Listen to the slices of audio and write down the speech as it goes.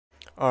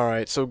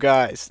Alright, so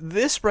guys,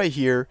 this right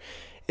here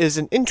is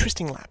an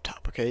interesting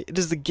laptop, okay? It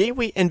is the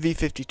Gateway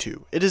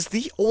NV52. It is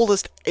the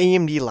oldest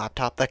AMD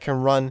laptop that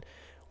can run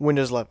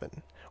Windows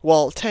 11.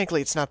 Well,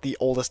 technically it's not the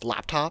oldest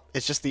laptop,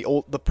 it's just the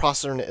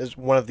processor in it is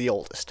one of the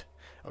oldest,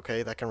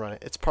 okay, that can run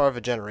it. It's part of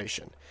a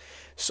generation.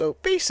 So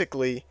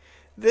basically,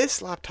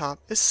 this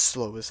laptop is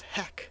slow as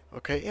heck,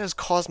 okay? It has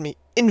caused me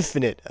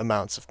infinite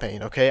amounts of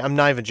pain, okay? I'm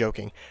not even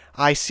joking.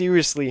 I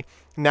seriously,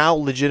 now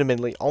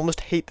legitimately,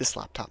 almost hate this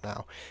laptop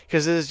now.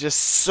 Because it is just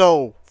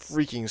so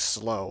freaking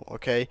slow,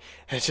 okay?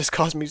 And it just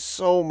caused me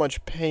so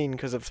much pain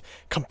because of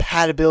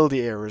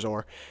compatibility errors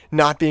or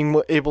not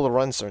being able to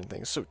run certain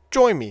things. So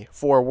join me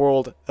for a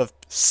world of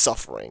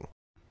suffering.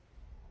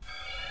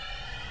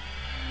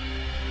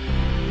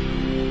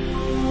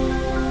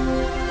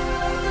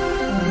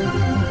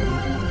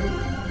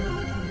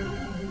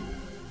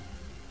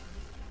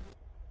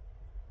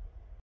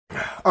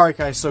 Alright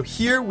guys, so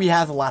here we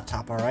have the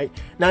laptop, alright?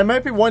 Now you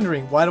might be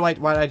wondering, why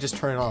did I just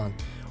turn it on?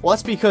 Well,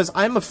 that's because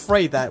I'm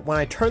afraid that when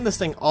I turn this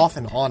thing off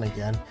and on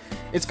again,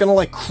 it's gonna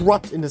like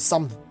corrupt into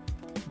some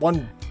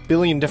 1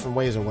 billion different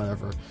ways or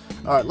whatever.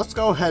 Alright, let's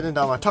go ahead and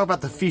talk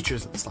about the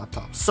features of this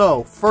laptop.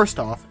 So, first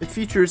off, it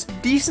features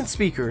decent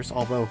speakers,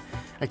 although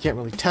I can't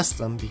really test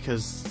them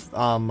because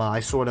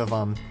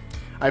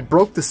I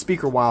broke the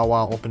speaker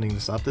while opening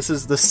this up. This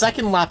is the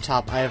second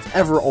laptop I have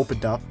ever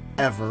opened up,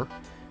 ever.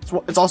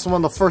 It's also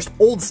one of the first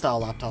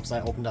old-style laptops I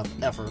opened up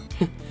ever.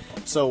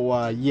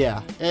 So,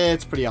 yeah,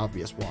 it's pretty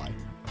obvious why.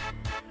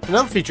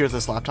 Another feature of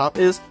this laptop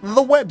is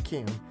the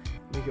webcam.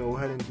 Let me go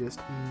ahead and just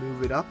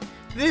move it up.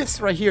 This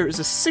right here is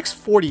a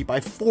 640 by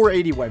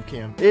 480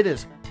 webcam. It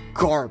is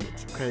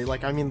garbage, okay?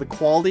 Like, I mean, the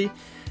quality,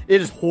 it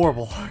is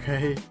horrible,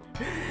 okay?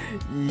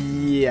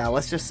 Yeah,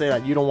 let's just say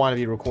that you don't want to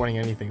be recording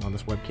anything on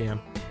this webcam.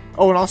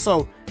 Oh, and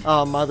also,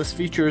 this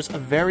features a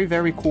very,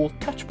 very cool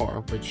touch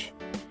bar, which,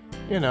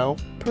 you know,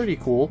 pretty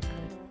cool.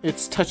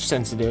 It's touch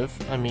sensitive.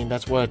 I mean,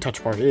 that's what a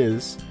touch bar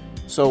is.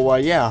 So,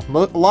 yeah, a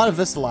lot of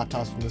Vista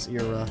laptops from this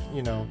era,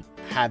 you know,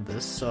 had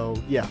this. So,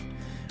 yeah.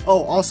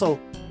 Oh, also,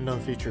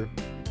 another feature.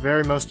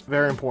 Very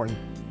important.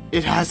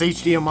 It has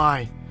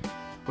HDMI,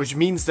 which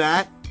means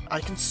that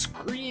I can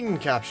screen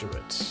capture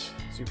it.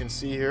 As you can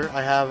see here,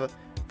 I have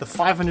the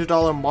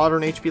 $500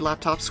 modern HP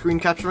laptop screen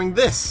capturing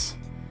this.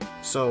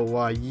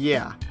 So,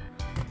 yeah.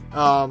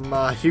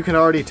 You can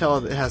already tell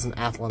it has an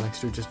Athlon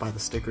next to it just by the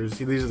stickers.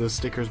 These are the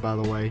stickers, by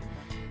the way.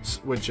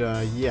 Which,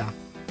 yeah.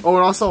 Oh,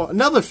 and also,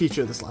 another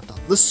feature of this laptop.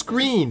 The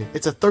screen!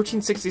 It's a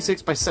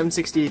 1366 by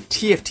 768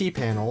 TFT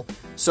panel,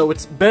 so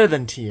it's better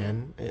than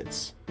TN.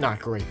 It's not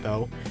great,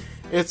 though.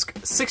 It's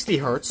 60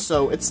 Hz,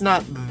 so it's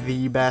not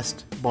the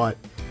best, but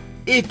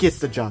it gets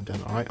the job done,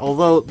 alright?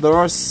 Although, there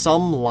are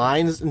some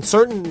lines, in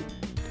certain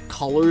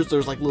colors,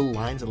 there's like little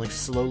lines that like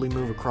slowly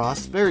move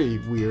across. Very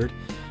weird.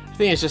 I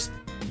think it's just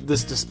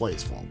this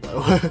display's fault,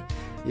 though.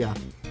 Yeah.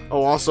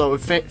 Oh, also, it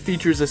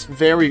features this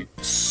very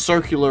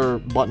circular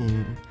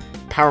button,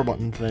 power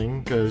button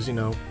thing, because, you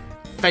know,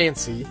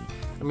 fancy.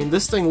 I mean,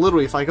 this thing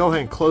literally, if I go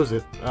ahead and close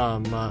it,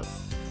 well,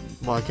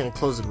 I can't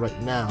close it right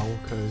now,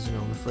 because, you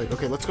know, I'm afraid.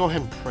 Okay, let's go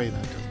ahead and pray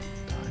that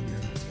doesn't die here.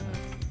 I'm just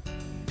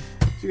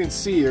gonna... As you can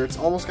see here, it's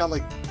almost got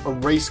like a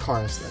race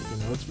car aesthetic,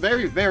 you know? It's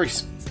very, very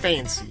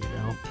fancy, you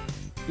know?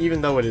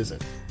 Even though it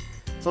isn't.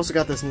 It's also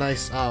got this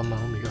nice, let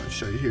me go and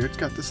show you here. It's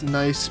got this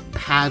nice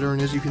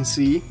pattern, as you can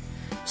see.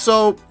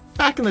 So,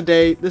 back in the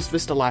day, this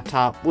Vista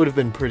laptop would have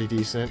been pretty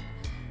decent.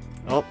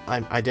 Oh,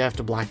 I did have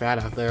to black that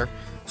out there.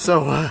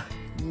 So,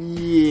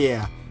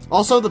 yeah.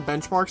 Also, the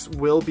benchmarks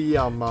will be,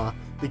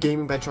 the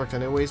gaming benchmarks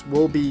anyways,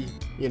 will be,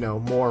 you know,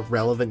 more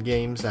relevant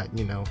games that,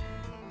 you know,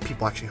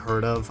 people actually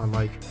heard of,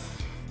 unlike,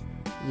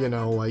 you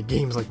know, like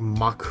games like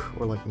Muck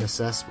or like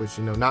Necess, which,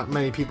 you know, not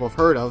many people have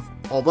heard of,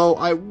 although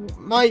I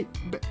might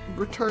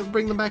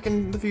bring them back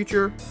in the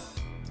future,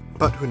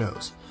 but who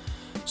knows.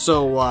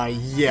 So,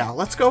 yeah,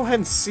 let's go ahead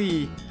and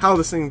see how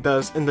this thing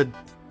does in the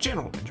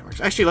general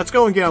benchmarks. Actually, let's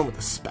go and get on with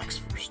the specs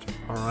first,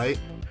 alright?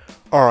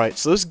 Alright,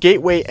 so this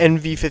Gateway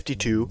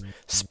NV52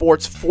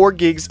 sports 4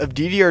 gigs of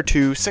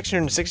DDR2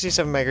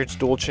 667 MHz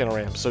dual channel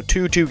RAM, so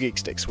two 2 gig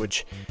sticks,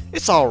 which,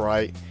 it's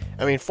alright.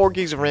 I mean, 4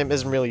 gigs of RAM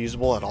isn't really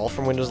usable at all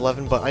from Windows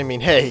 11, but I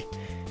mean, hey,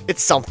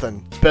 it's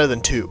something. It's better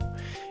than 2.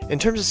 In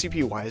terms of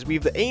CPU-wise, we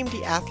have the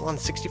AMD Athlon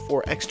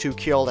 64X2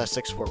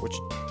 QL-64, which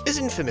is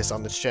infamous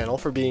on this channel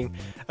for being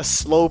a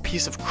slow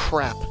piece of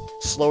crap,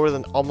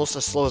 almost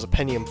as slow as a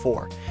Pentium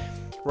 4,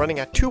 running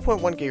at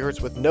 2.1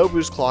 GHz with no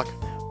boost clock,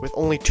 with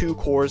only 2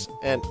 cores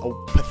and a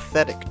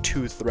pathetic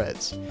 2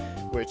 threads,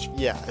 which,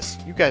 yeah, as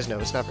you guys know,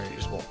 it's not very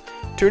usable.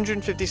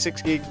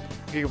 256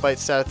 gigabyte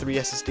SATA 3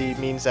 SSD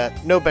means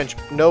that no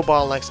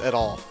bottlenecks at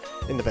all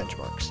in the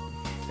benchmarks.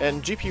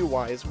 And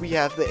GPU-wise, we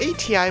have the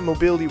ATI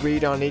Mobility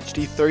Radeon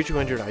HD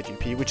 3200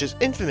 IGP, which is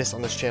infamous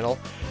on this channel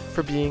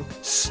for being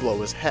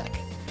slow as heck.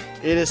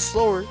 It is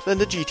slower than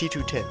the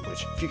GT210,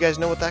 which, if you guys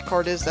know what that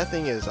card is, that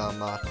thing is,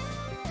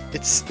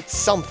 it's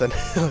something.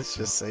 Let's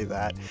just say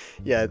that.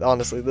 Yeah,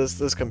 honestly,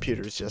 this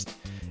computer is just,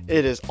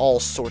 it is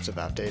all sorts of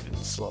outdated and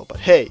slow, but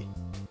hey,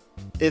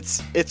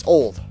 it's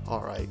old,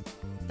 alright.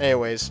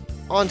 Anyways,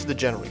 on to the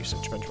general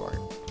usage benchmark.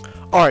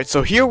 Alright,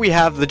 so here we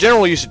have the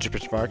general usage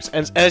benchmarks,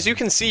 and as you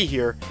can see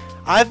here,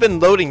 I've been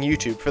loading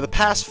YouTube for the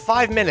past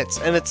 5 minutes,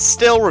 and it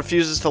still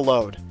refuses to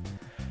load.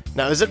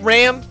 Now, is it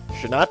RAM?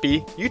 Should not be.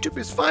 YouTube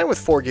is fine with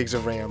 4 gigs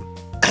of RAM.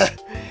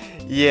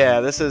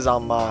 Yeah, this is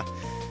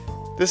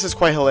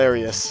quite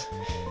hilarious.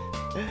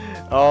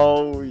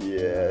 Oh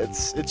yeah,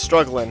 it's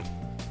struggling.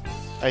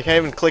 I can't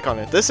even click on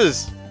it. This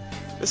is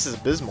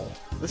abysmal.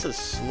 This is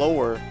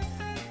slower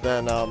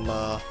than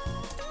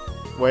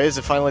wait, is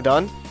it finally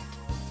done?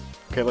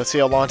 Okay, let's see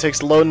how long it takes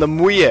to load in the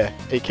Muye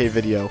 8K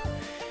video.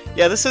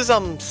 Yeah, this is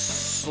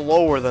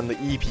slower than the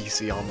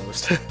EPC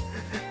almost.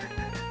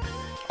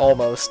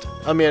 Almost.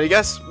 I mean, I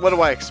guess, what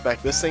do I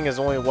expect? This thing is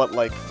only, what,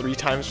 like 3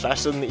 times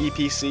faster than the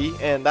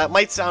EPC? And that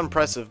might sound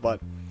impressive,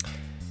 but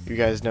you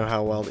guys know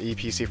how well the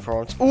EPC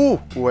performs.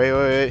 Ooh!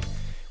 Wait.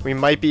 We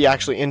might be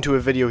actually into a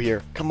video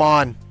here. Come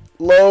on!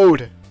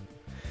 Load!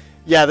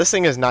 Yeah, this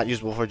thing is not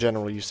usable for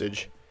general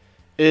usage.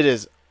 It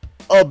is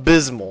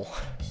abysmal.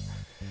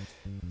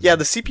 Yeah,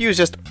 the CPU is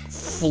just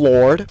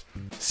floored.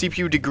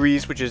 CPU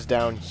degrees, which is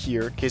down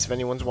here, in case if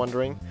anyone's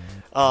wondering,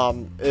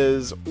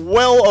 is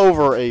well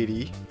over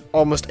 80.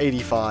 Almost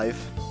 85.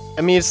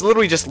 I mean, it's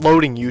literally just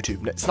loading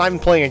YouTube. It's not even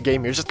playing a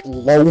game here, it's just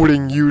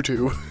loading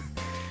YouTube.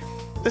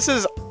 This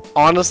is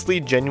honestly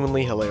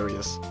genuinely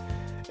hilarious.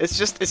 It's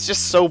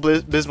just so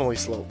abysmally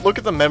slow. Look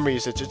at the memory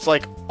usage. It's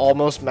like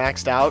almost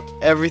maxed out.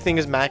 Everything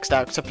is maxed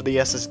out except for the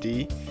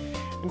SSD.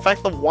 In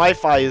fact, the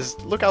Wi-Fi is,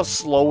 look how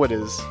slow it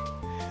is.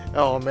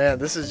 Oh man,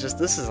 this is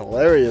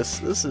hilarious.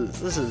 This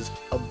is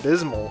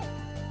abysmal.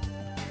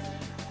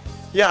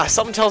 Yeah,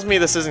 something tells me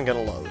this isn't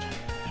gonna load.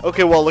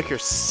 Okay, well, look here.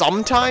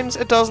 Sometimes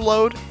it does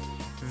load.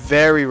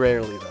 Very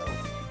rarely, though.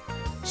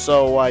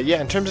 So, yeah,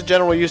 in terms of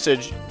general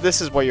usage,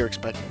 this is what you're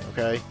expecting,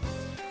 okay?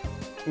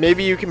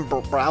 Maybe you can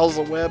browse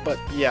the web, but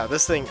yeah,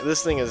 this thing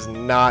is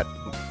not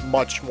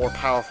much more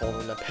powerful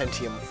than a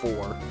Pentium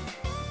 4.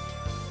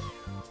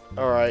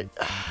 Alright.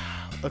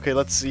 Okay,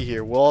 let's see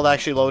here. Will it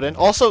actually load in?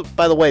 Also,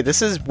 by the way,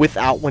 this is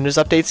without Windows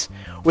updates,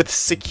 with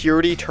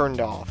security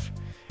turned off.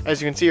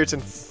 As you can see here, it's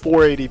in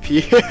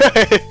 480p.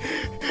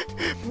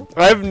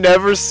 I've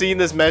never seen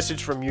this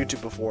message from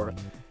YouTube before.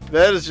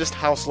 That is just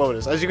how slow it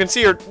is. As you can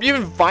see here,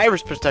 even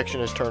virus protection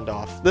is turned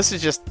off. This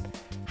is just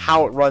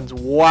how it runs.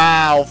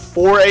 Wow,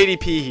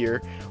 480p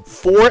here.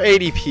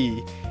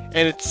 480p,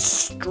 and it's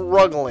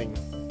struggling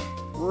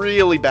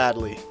really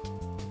badly.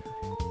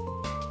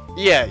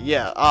 Yeah.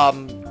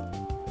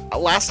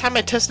 Last time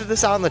I tested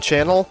this out on the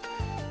channel,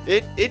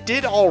 it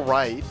did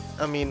alright.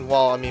 I mean,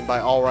 by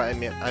alright,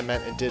 I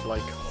meant it did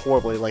like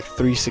horribly, like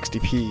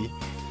 360p.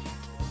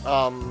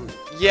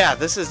 Yeah,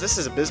 this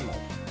is abysmal.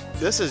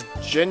 This is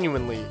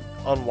genuinely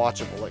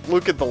unwatchable. Like,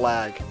 look at the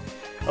lag.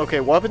 Okay,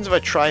 what happens if I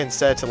try and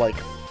set it to, like,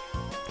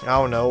 I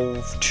don't know,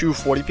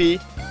 240p?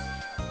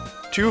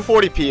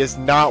 240p is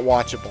not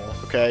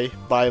watchable, okay?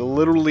 By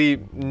literally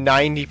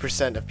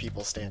 90% of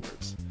people's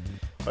standards.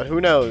 But who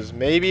knows?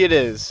 Maybe it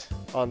is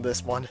on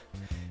this one.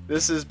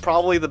 This is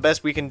probably the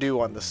best we can do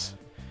on this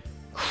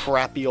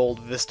crappy old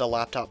Vista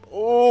laptop.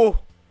 Oh,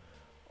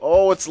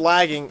 it's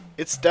lagging.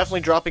 It's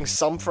definitely dropping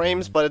some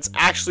frames, but it's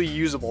actually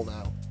usable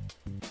now.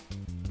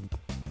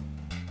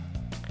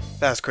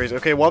 That's crazy.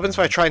 Okay, what happens if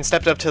I try and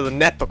step it up to the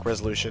netbook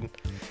resolution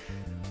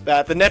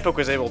that the netbook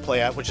was able to play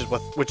at, which is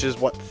what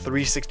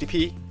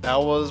 360p? That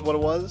was what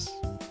it was.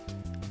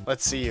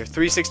 Let's see here.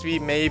 360p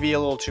may be a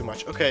little too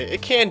much. Okay,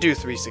 it can do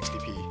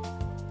 360p.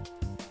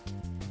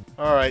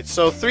 Alright,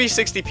 so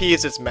 360p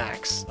is its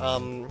max.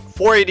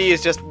 480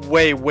 is just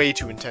way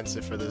too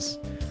intensive for this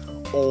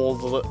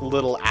old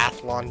little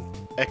Athlon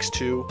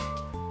X2.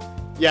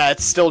 Yeah,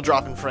 it's still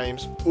dropping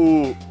frames.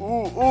 Ooh.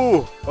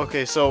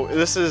 Okay, so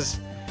this is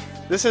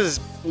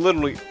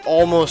literally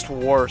almost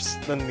worse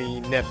than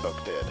the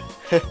netbook did.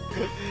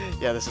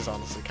 Yeah, this is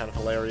honestly kind of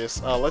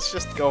hilarious. Let's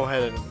just go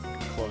ahead and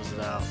close it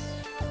out.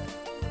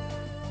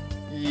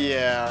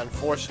 Yeah,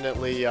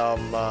 unfortunately,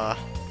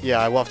 yeah,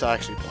 I will have to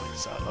actually point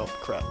this out. Oh,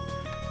 crap.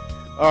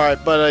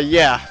 Alright, but,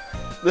 yeah,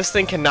 this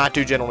thing cannot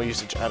do general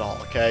usage at all,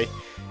 okay?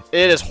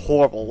 It is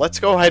horrible. Let's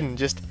go ahead and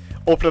just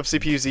open up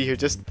CPU-Z here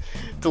just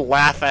to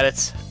laugh at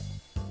its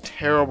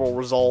terrible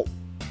result.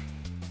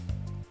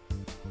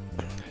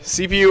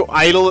 CPU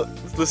idle.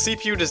 The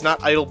CPU does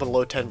not idle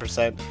below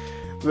 10%.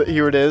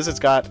 Here it is. It's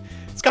got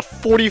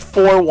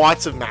 44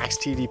 watts of max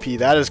TDP.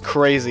 That is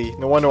crazy.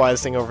 No wonder why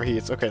this thing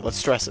overheats. Okay, let's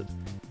stress it.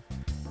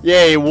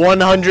 Yay,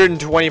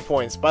 120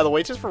 points. By the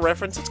way, just for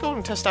reference, let's go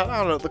and test out, I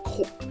don't know, the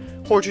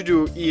Core 2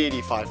 Duo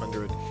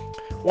E8500.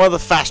 One of the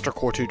faster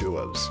Core 2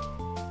 Duos.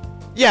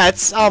 Yeah,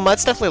 it's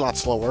definitely a lot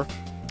slower.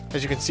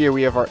 As you can see here,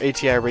 we have our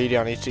ATI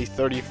Radeon HD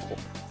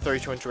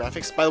 32-inch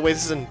graphics. By the way,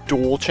 this is in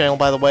dual channel,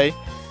 by the way.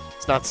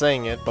 It's not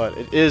saying it, but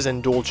it is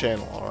in dual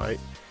channel, alright?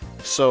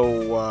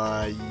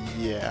 So,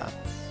 yeah.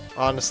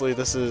 Honestly,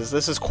 this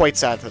is quite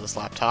sad for this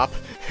laptop.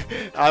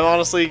 I'm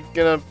honestly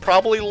gonna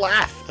probably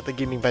laugh at the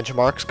gaming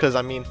benchmarks, because,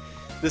 I mean,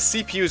 the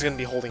CPU is gonna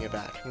be holding it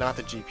back, not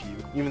the GPU.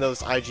 Even though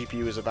this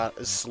iGPU is about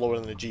as slower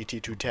than the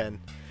GT210.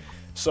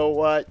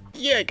 So,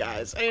 yeah,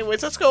 guys.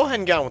 Anyways, let's go ahead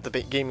and get on with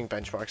the gaming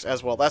benchmarks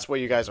as well. That's what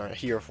you guys are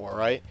here for,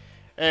 right?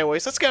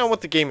 Anyways, let's get on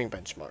with the gaming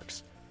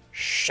benchmarks.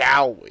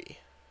 Shall we?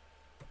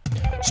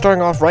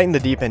 Starting off right in the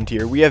deep end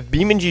here, we have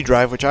BeamNG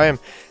Drive, which I am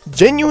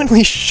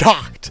genuinely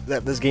shocked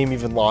that this game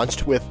even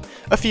launched with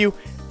a few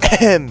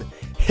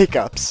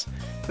hiccups.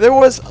 There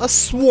was a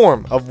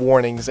swarm of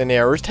warnings and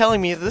errors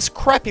telling me that this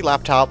crappy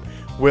laptop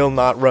will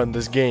not run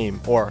this game,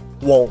 or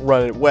won't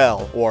run it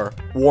well, or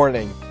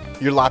warning,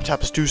 your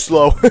laptop is too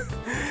slow.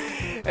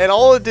 And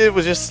all it did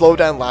was just slow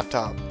down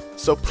laptop.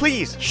 So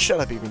please, shut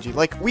up BeamNG.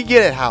 Like, we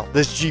get it how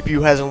this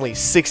GPU has only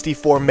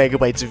 64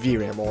 megabytes of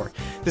VRAM, or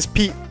this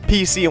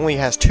PC only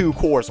has 2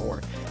 cores,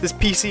 or this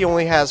PC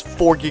only has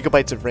 4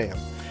 gigabytes of RAM.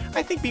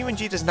 I think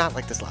BeamNG does not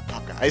like this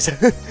laptop, guys.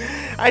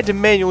 I had to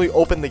manually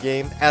open the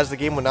game, as the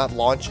game would not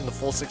launch in the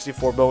full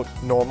 64 mode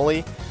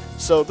normally,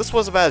 so this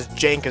was about as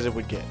jank as it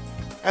would get.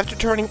 After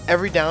turning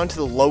every down to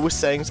the lowest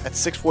settings at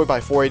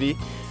 640x480,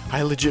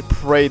 I legit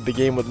prayed the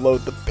game would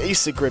load the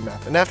basic grid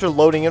map, and after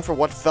loading in for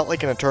what felt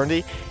like an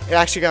eternity, it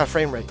actually got a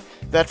frame rate.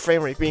 That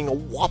frame rate being a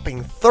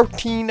whopping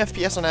 13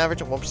 FPS on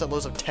average and 1%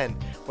 lows of 10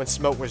 when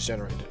smoke was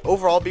generated.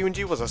 Overall,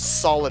 BeamNG was a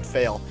solid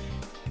fail,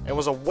 and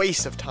was a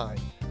waste of time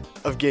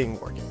of getting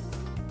working.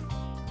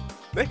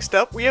 Next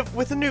up, we have,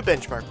 with a new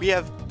benchmark, we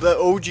have the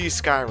OG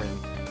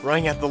Skyrim,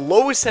 running at the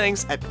lowest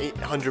settings at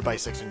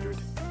 800x600.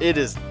 It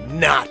is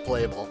not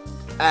playable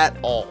at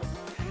all.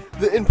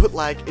 The input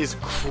lag is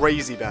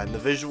crazy bad, and the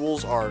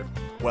visuals are,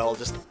 well,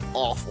 just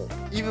awful.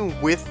 Even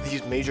with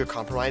these major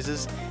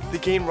compromises, the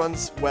game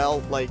runs,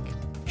 well, like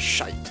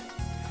shite.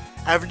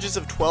 Averages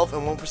of 12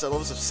 and 1%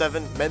 levels of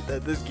 7 meant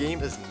that this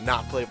game is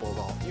not playable at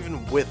all,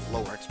 even with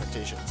lower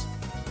expectations.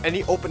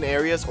 Any open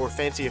areas or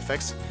fancy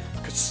effects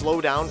could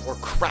slow down or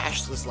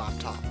crash this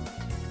laptop,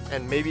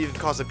 and maybe even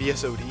cause a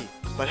BSOD.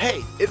 But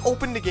hey, it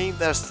opened a game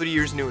that has 3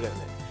 years new in it,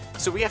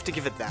 so we have to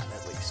give it that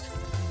at least.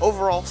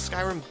 Overall,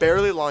 Skyrim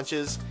barely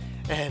launches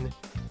and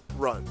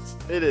runs.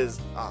 It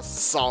is a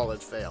solid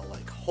fail.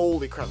 Like,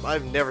 holy crap,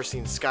 I've never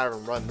seen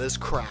Skyrim run this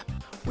crap.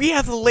 We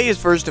have the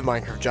latest version of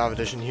Minecraft Java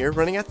Edition here,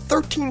 running at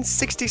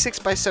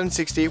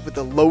 1366x768 with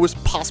the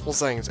lowest possible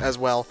settings as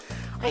well.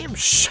 I am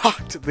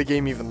shocked the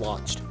game even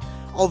launched.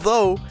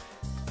 Although,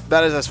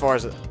 that is as far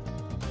as it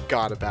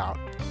got about.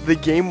 The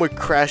game would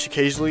crash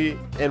occasionally,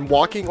 and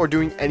walking or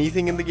doing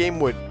anything in the game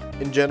would,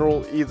 in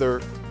general, either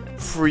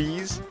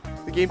freeze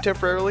the game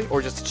temporarily or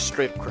just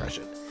straight up crash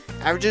it.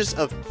 Averages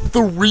of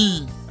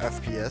 3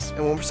 FPS and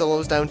 1%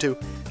 lows down to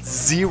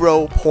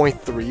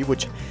 0.3,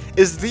 which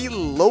is the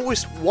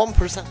lowest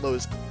 1%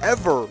 lows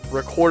ever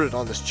recorded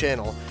on this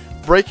channel,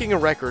 breaking a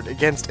record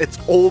against its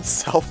old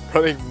self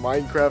running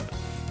Minecraft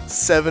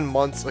 7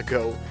 months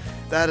ago.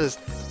 That is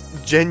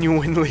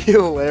genuinely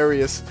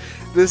hilarious.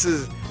 This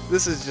is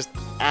just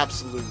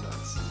absolute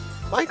nuts.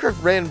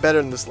 Minecraft ran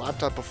better than this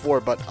laptop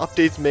before, but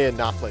updates made it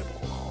not playable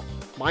at all.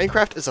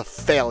 Minecraft is a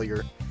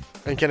failure,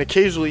 and can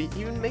occasionally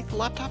even make the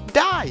laptop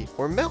die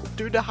or melt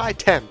due to high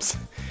temps.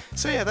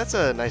 So yeah, that's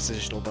a nice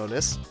additional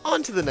bonus.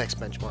 On to the next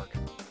benchmark.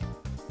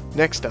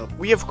 Next up,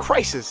 we have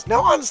Crysis.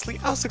 Now honestly,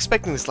 I was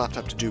expecting this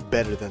laptop to do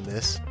better than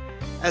this,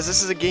 as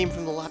this is a game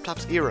from the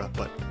laptop's era,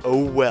 but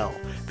oh well,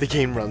 the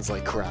game runs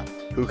like crap.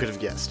 Who could have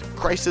guessed?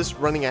 Crysis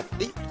running at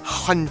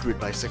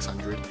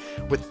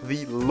 800x600 with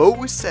the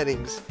lowest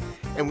settings,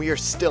 and we are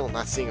still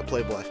not seeing a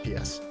playable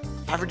FPS.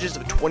 Averages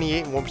of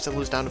 28 and 1%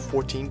 lows down to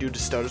 14 due to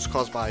stutters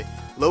caused by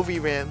low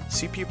VRAM,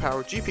 CPU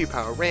power, GPU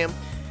power, RAM,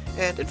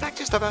 and in fact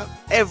just about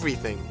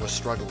everything was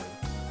struggling.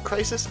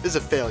 Crysis is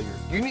a failure.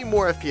 You need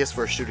more FPS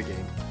for a shooter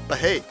game, but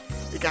hey,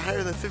 it got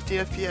higher than 15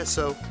 FPS,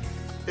 so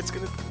it's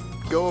gonna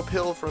go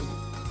uphill from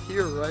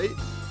here, right?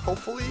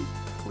 Hopefully?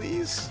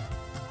 Please?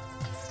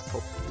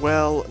 Oh,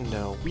 well,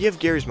 no. We have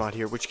Garry's Mod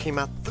here, which came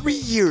out 3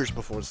 years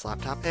before this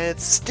laptop, and it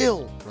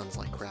still runs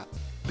like crap.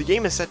 The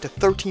game is set to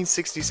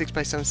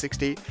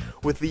 1366x768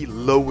 with the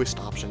lowest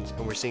options,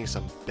 and we're seeing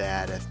some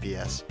bad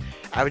FPS.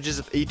 Averages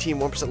of 18,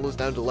 1% lows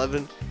down to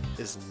 11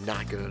 is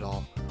not good at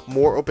all.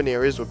 More open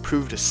areas would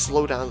prove to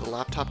slow down the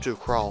laptop to a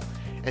crawl,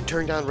 and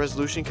turning down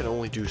resolution can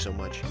only do so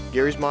much.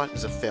 Garry's Mod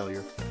is a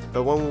failure,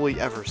 but when will we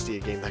ever see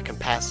a game that can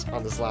pass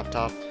on this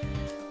laptop?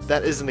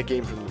 That isn't a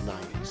game from the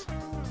 90s.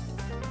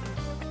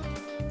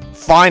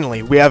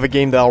 Finally, we have a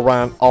game that'll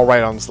run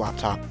alright on this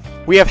laptop.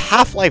 We have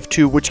Half-Life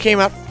 2, which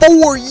came out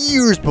 4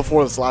 years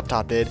before this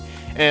laptop did,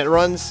 and it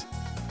runs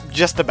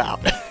just about.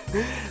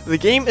 The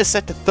game is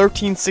set to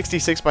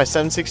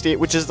 1366x768,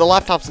 which is the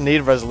laptop's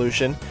native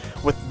resolution,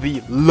 with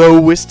the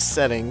lowest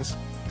settings,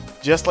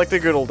 just like the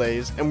good old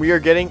days, and we are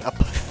getting a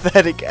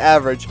pathetic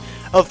average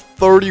of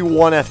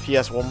 31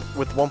 FPS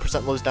with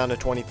 1% lows down to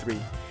 23.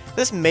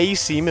 This may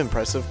seem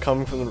impressive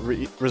coming from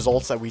the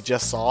results that we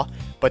just saw,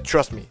 but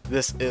trust me,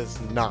 this is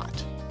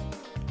not.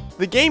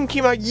 The game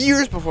came out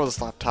years before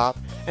this laptop,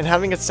 and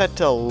having it set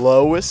to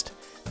lowest,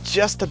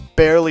 just to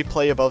barely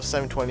play above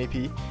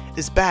 720p,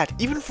 is bad,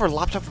 even for a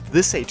laptop of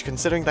this age,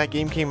 considering that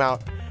game came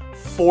out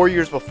 4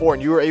 years before,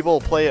 and you were able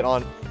to play it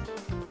on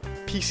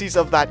PCs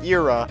of that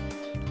era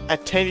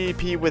at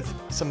 1080p with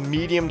some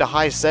medium to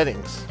high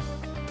settings.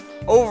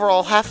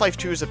 Overall, Half-Life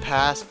 2 is a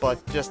pass,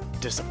 but just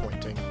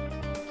disappointing.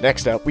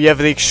 Next up, we have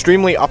the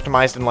extremely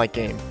optimized and light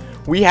game.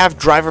 We have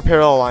Driver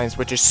Parallel Lines,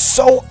 which is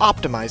so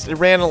optimized it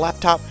ran on a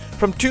laptop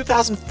from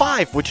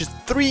 2005, which is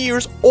 3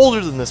 years older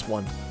than this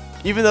one.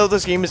 Even though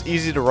this game is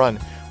easy to run,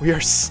 we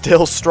are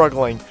still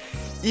struggling.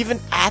 Even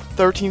at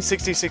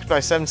 1366 by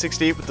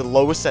 768 with the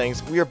lowest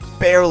settings, we are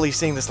barely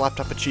seeing this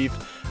laptop achieve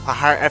a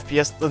higher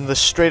FPS than the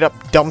straight up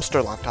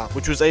dumpster laptop,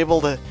 which was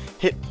able to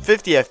hit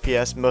 50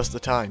 FPS most of the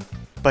time.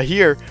 But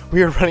here,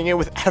 we are running it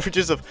with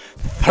averages of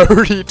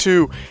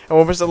 32,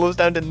 and 1% lows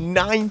down to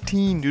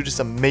 19 due to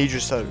some major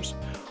stutters.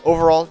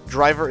 Overall,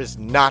 Driver is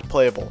not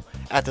playable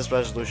at this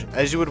resolution,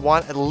 as you would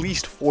want at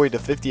least 40 to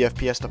 50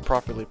 FPS to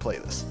properly play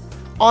this.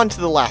 On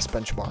to the last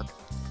benchmark.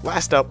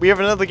 Last up, we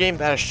have another game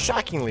that is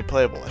shockingly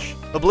playable-ish.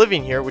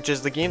 Oblivion here, which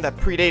is the game that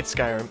predates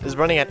Skyrim, is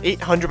running at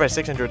 800 by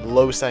 600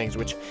 low settings,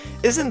 which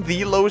isn't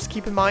the lowest,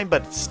 keep in mind,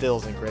 but it still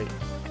isn't great.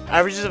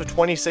 Averages of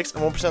 26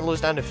 and 1%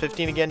 lows down to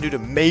 15 again due to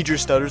major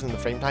stutters in the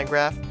frame time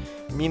graph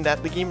mean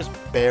that the game is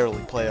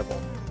barely playable.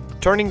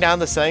 Turning down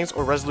the settings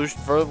or resolution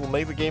further will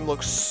make the game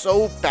look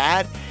so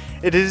bad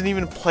it isn't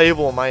even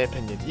playable in my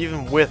opinion,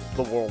 even with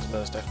the world's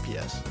most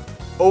FPS.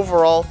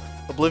 Overall,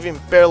 Oblivion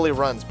barely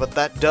runs, but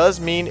that does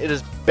mean it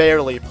is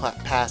barely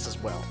passed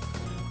as well.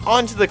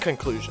 On to the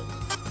conclusion.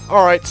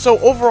 Alright, so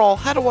overall,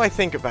 how do I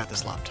think about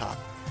this laptop?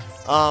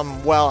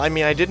 Well, I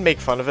mean, I did make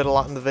fun of it a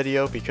lot in the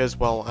video because,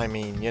 well, I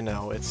mean, you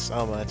know, it's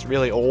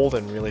really old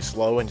and really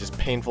slow and just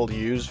painful to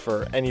use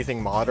for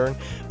anything modern.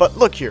 But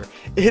look here,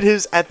 it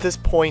is at this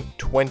point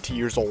 20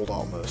 years old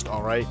almost,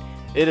 alright?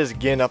 It is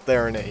again up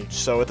there in age,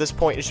 so at this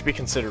point it should be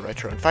considered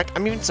retro. In fact,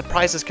 I'm even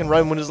surprised this can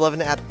run Windows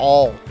 11 at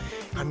all.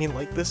 I mean,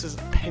 like, this is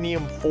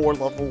Pentium 4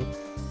 level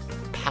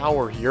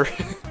power here,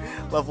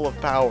 level of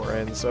power,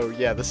 and so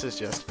yeah, it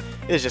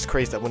is just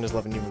crazy that Windows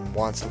 11 even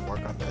wants to work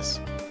on this.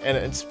 And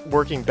it's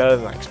working better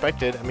than I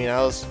expected. I mean,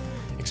 I was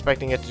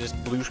expecting it to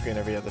just blue screen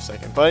every other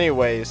second. But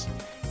anyways,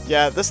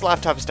 yeah, this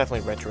laptop is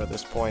definitely retro at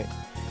this point.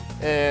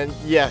 And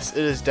yes,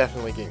 it is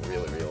definitely getting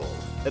really, really old.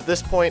 At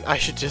this point, I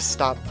should just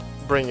stop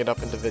bringing it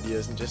up into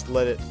videos and just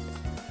let it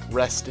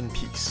rest in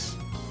peace.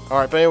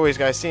 Alright, but anyways,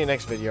 guys, see you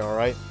next video,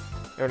 alright?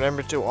 And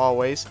remember to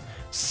always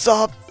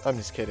I'm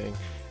just kidding.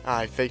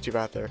 I faked you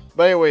out there.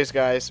 But anyways,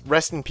 guys,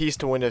 rest in peace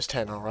to Windows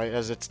 10, alright?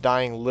 As it's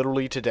dying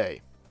literally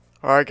today.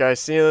 Alright, guys,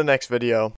 see you in the next video.